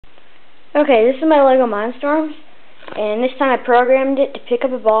Okay, this is my Lego Mindstorms, and this time I programmed it to pick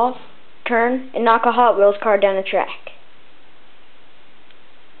up a ball, turn, and knock a Hot Wheels car down the track.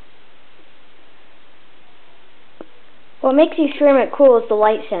 What makes the experiment cool is the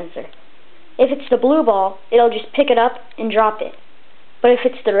light sensor. If it's the blue ball, it'll just pick it up and drop it. But if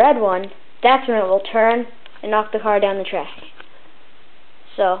it's the red one, that's when it will turn and knock the car down the track.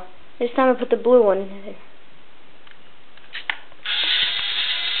 So, this time I put the blue one in there.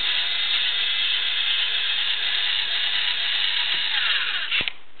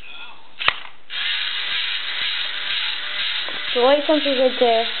 The light sensor's right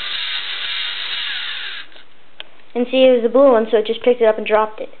there. And see, it was the blue one, so it just picked it up and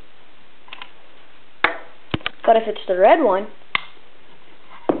dropped it. But if it's the red one,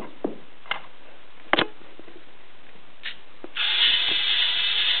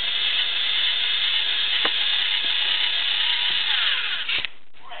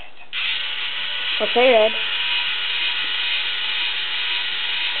 okay, red.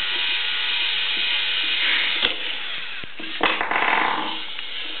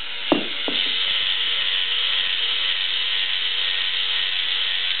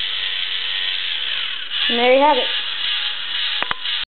 And there you have it.